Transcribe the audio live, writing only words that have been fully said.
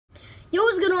Yo,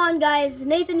 what's going on, guys?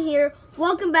 Nathan here.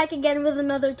 Welcome back again with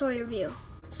another toy review.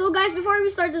 So guys, before we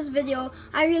start this video,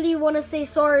 I really want to say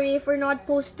sorry for not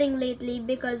posting lately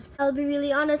because I'll be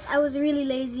really honest, I was really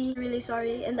lazy, really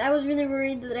sorry, and I was really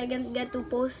worried that I didn't get to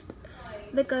post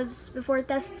because before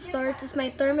test starts, it's my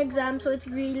term exam, so it's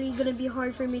really gonna be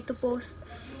hard for me to post.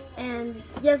 And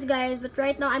yes guys, but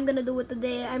right now I'm gonna do it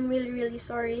today. I'm really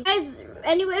sorry. Guys,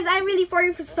 anyways, I'm really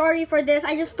sorry for this.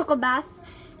 I just took a bath.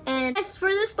 And as for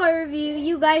this toy review,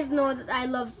 you guys know that I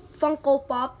love Funko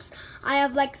Pops. I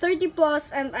have like 30 plus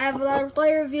and I have a lot of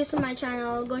toy reviews on my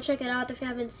channel. Go check it out if you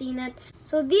haven't seen it.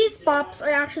 So these pops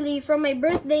are actually from my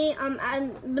birthday,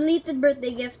 and belated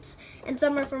birthday gifts, and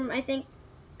some are from, I think,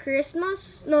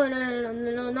 Christmas. No,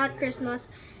 not Christmas.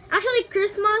 Actually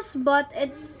Christmas, but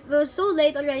it was so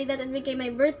late already that it became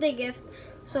my birthday gift.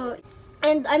 So,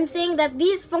 and I'm saying that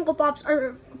these Funko Pops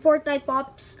are Fortnite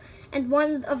Pops, and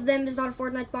one of them is not a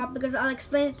Fortnite Pop because I'll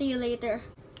explain it to you later.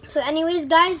 So anyways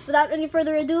guys, without any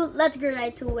further ado, let's get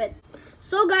right to it.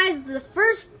 So guys, the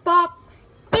first pop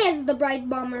is the Bright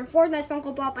Bomber Fortnite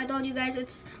Funko Pop. I told you guys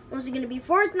it's mostly going to be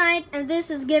Fortnite, and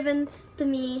this is given to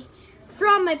me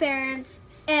from my parents.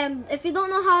 And if you don't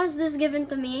know how is this given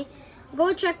to me,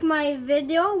 go check my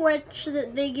video which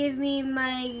they gave me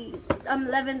my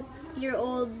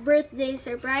 11th-year-old birthday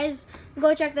surprise.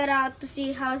 Go check that out to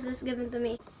see how is this given to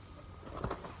me.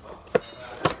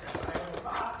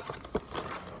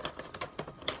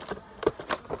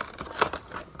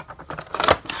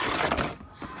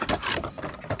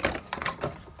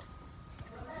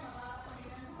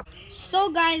 So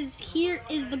guys, here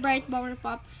is the Bright Bomber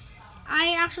Pop.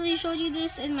 I actually showed you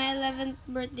this in my 11th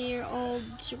birthday-year-old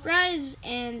surprise,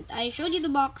 and I showed you the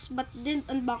box but didn't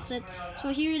unbox it. So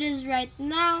here it is right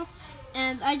now,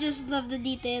 and I just love the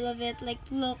detail of it. Like,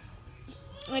 look,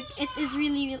 like it is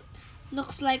really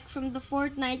looks like from the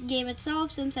Fortnite game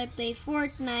itself, since I play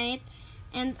Fortnite.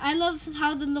 And I love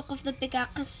how the look of the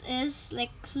pickaxe is.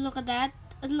 Like, look at that.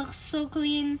 It looks so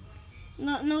clean.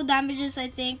 No damages, I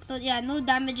think. No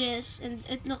damages, and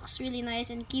it looks really nice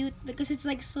and cute because it's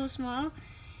like so small.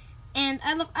 And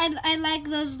I like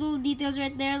those little details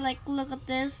right there. Like, look at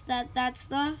this, that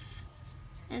stuff,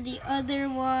 and the other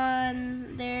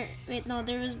one there. Wait, no,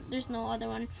 there's no other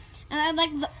one. And I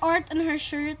like the art on her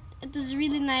shirt. It is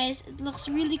really nice. It looks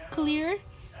really clear.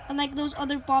 Unlike those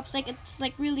other pops, like it's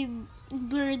like really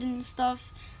blurred and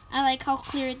stuff. I like how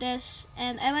clear it is,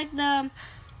 and I like the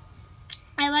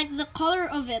color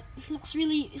of it. It looks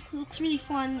really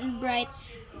fun and bright.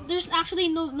 There's actually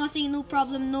no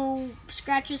problem, no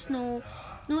scratches, no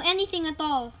anything at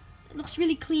all. It looks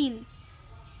really clean.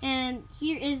 And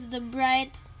here is the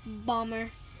Bright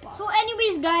Bomber. So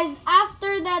anyways guys,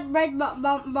 after that Bright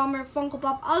Bomber Funko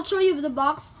Pop, I'll show you the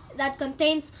box that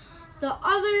contains the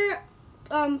other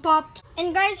pops.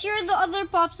 And guys, here are the other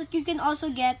pops that you can also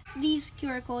get. These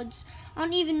QR codes, I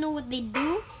don't even know what they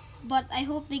do, but I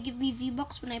hope they give me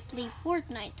V-Bucks when I play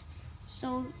Fortnite.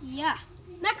 So yeah.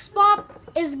 Next pop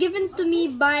is given to me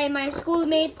by my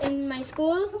schoolmate in my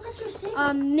school,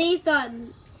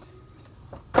 Nathan.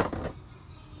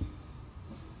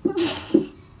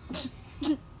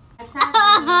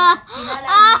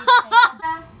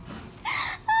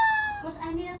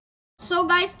 So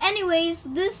guys, anyways,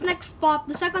 this next pop,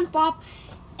 the second pop,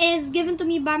 is given to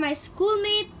me by my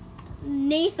schoolmate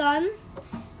Nathan.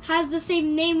 Has the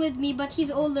same name with me, but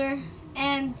he's older.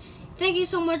 And thank you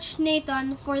so much,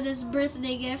 Nathan, for this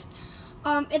birthday gift.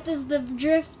 It is the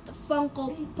Drift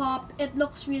Funko Pop. It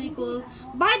looks really cool.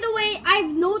 By the way, I've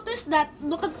noticed that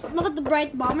look at the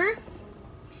Bright Bomber.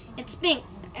 It's pink,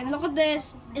 and look at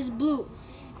this, is blue,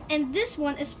 and this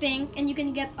one is pink, and you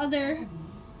can get other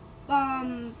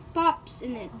pops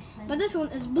in it. But this one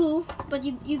is blue, but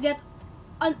you get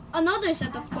another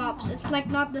set of pops. It's like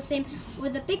not the same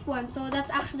with the pink one, so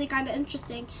that's actually kind of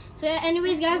interesting. So yeah,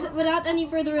 anyways guys, without any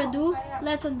further ado,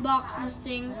 let's unbox this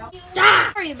thing.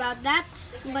 Sorry about that,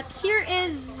 but here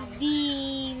is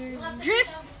the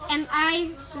Drift, and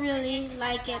I really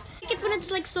like it. I like it when it's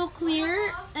like so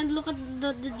clear, and look at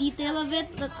the detail of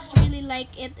it. Looks really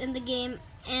like it in the game.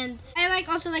 And I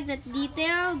also like that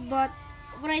detail, but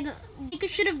they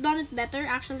should have done it better.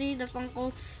 Actually, the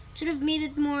Funko should have made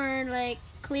it more like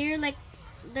clear. Like,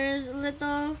 there's a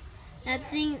little, I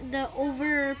think, the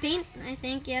overpaint, I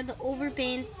think, yeah, the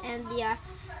overpaint, and yeah,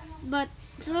 but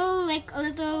it's a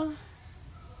little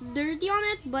dirty on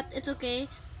it, but it's okay.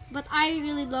 But I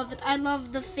really love it. I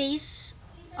love the face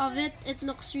of it. It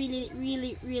looks really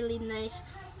nice.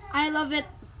 I love it.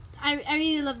 I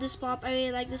really love this pop. I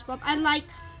really like this pop. I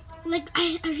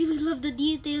really love the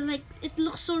detail. Like, it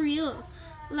looks so real.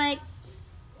 Like,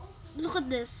 look at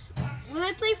this. when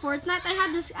I play Fortnite, I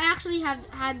actually have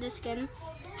had this skin,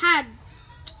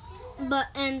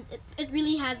 and it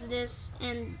really has this,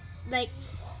 and like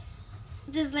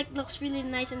this like looks really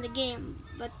nice in the game.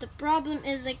 But the problem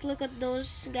is, like, look at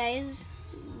those guys.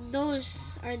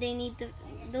 Those are the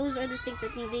things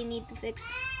that they need to fix.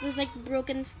 Those like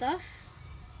broken stuff.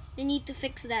 They need to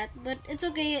fix that. But it's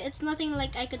okay. It's nothing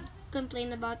like I could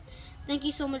complain about. Thank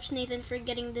you so much, Nathan, for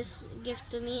getting this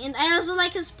gift to me. And I also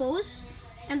like his pose.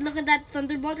 And look at that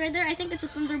thunderbolt right there. I think it's a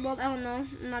thunderbolt. I don't know.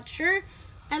 I'm not sure.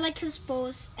 I like his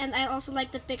pose, and I also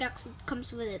like the pickaxe that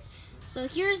comes with it. So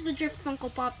here's the Drift Funko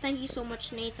Pop. Thank you so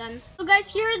much, Nathan. So guys,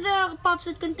 here are the pops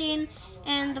that contain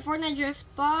and the Fortnite Drift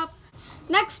Pop.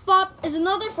 Next pop is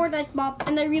another Fortnite pop,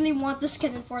 and I really want the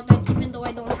skin in Fortnite even though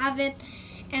I don't have it.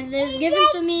 And this is given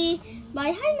to me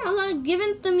by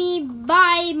given to me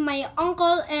by my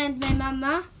uncle and my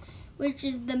mama, which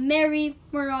is the Merry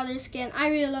Marauder skin. I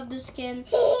really love this skin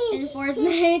in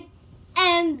Fortnite.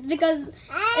 And because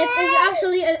it is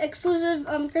actually an exclusive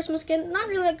Christmas skin. Not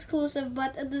really exclusive,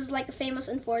 but it is like famous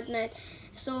in Fortnite.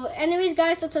 So anyways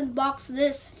guys, let's unbox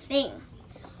this thing.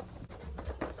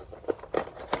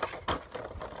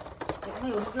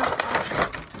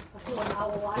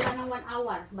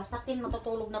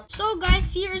 So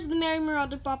guys, here is the Merry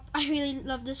Marauder pop. I really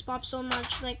love this pop so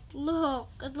much. Like, look,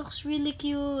 it looks really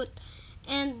cute.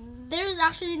 And there's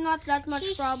actually not that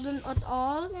much problem at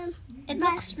all. It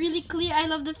looks really clear. I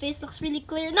love the face. Looks really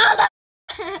clear. Nala!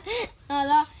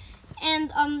 Nala.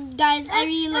 And guys, I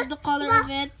really love the color of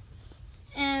it.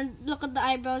 And look at the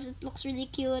eyebrows. It looks really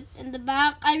cute. And the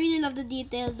back, I really love the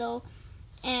detail though.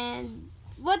 And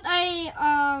what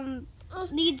I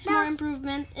needs more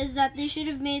improvement is that they should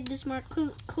have made this more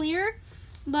clear.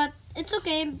 But it's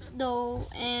okay though,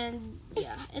 and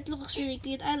yeah, it looks really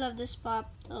cute. I love this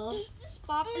pop though. This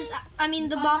pop is,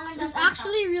 the box is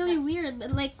actually really weird.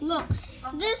 But like, look,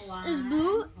 this is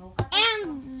blue,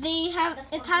 and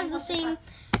it has the same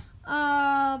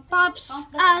pops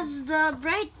as the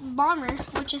Bright Bomber,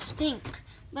 which is pink.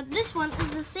 But this one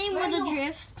is the same with the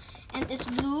Drift, and it's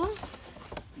blue,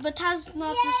 but has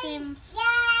not the same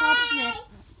pops in it.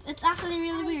 It's actually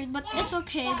really weird, but it's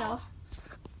okay though.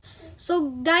 So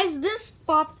guys, this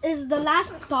pop is the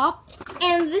last pop,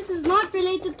 and this is not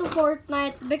related to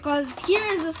Fortnite because here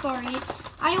is the story.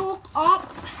 I woke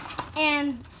up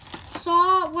and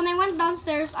when I went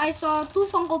downstairs, I saw 2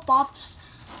 Funko Pops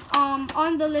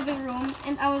on the living room,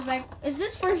 and I was like, is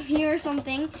this for me or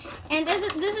something? And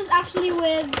this is actually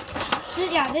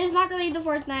this is not related to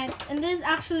Fortnite, and this is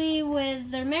actually with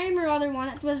the Merry Marauder one.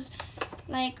 It was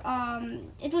like,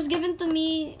 it was given to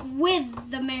me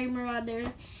with the Merry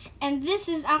Marauder. And this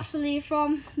is actually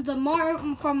from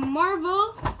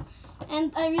Marvel,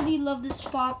 and I really love this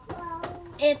pop.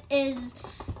 It is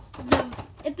a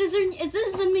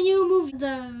new movie,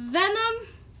 the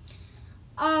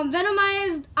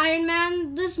Venomized Iron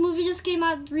Man. This movie just came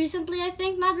out recently, I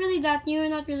think. Not really that new,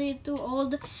 not really too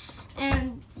old.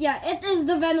 And yeah, it is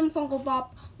the Venom Funko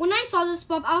Pop. When I saw this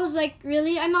pop, I was like,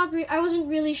 really? I wasn't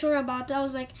really sure about it. I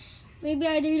was like, maybe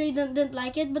I really didn't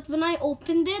like it. But when I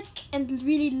opened it and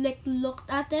really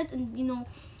looked at it and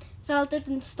felt it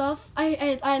and stuff,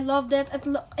 I loved it.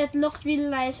 It looked really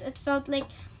nice. It felt like,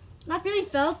 not really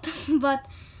felt, but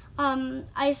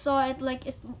I saw it like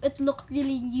it looked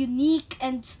really unique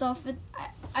and stuff.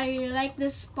 I really like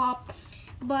this pop.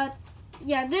 But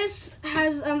yeah, this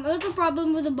has a little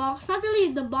problem with the box. Not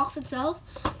really the box itself,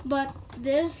 but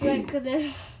this, like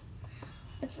this.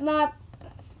 It's not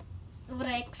what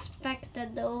I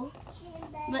expected though.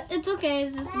 But it's okay,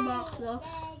 it's just the box though.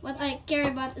 What I care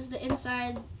about is the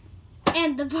inside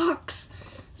and the box.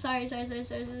 Sorry.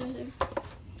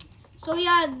 So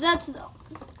yeah,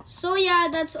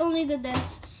 that's only the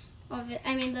dents of it.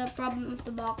 The problem of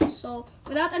the box. So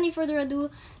without any further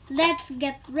ado, let's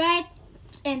get right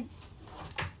and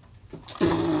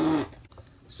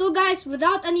so guys,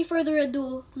 without any further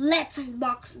ado, let's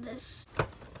unbox this.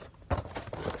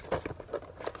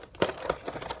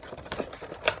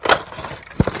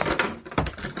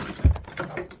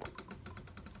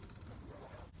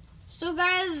 So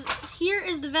guys, here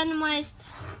is the Venomized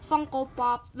Funko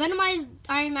Pop, Venomized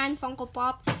Iron Man Funko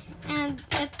Pop, and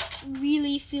it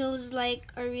really feels like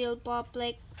a real pop.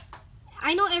 Like,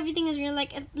 I know everything is real.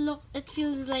 Like, it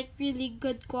feels like really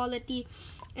good quality.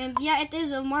 And yeah, it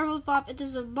is a Marvel pop. It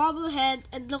is a bobblehead.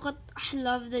 And look at, I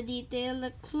love the detail.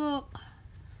 Like,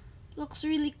 looks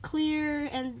really clear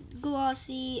and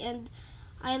glossy. And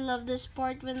I love this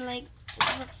part when like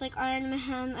it looks like Iron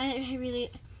Man.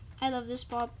 I love this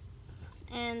pop.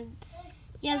 And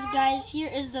yes, guys, here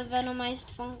is the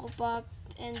Venomized Funko Pop.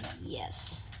 And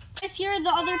yes, guys, here are the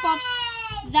other pops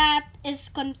that is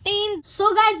contained. So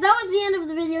guys, that was the end of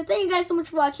the video. Thank you guys so much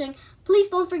for watching. Please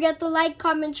don't forget to like,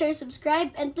 comment, share,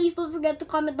 subscribe, and please don't forget to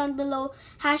comment down below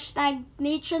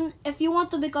 #nation if you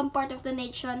want to become part of the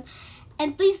nation.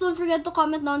 And please don't forget to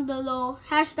comment down below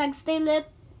 #stay lit,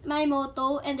 my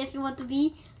motto, and if you want to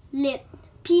be lit.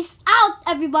 Peace out,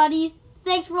 everybody.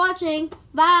 Thanks for watching.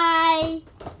 Bye.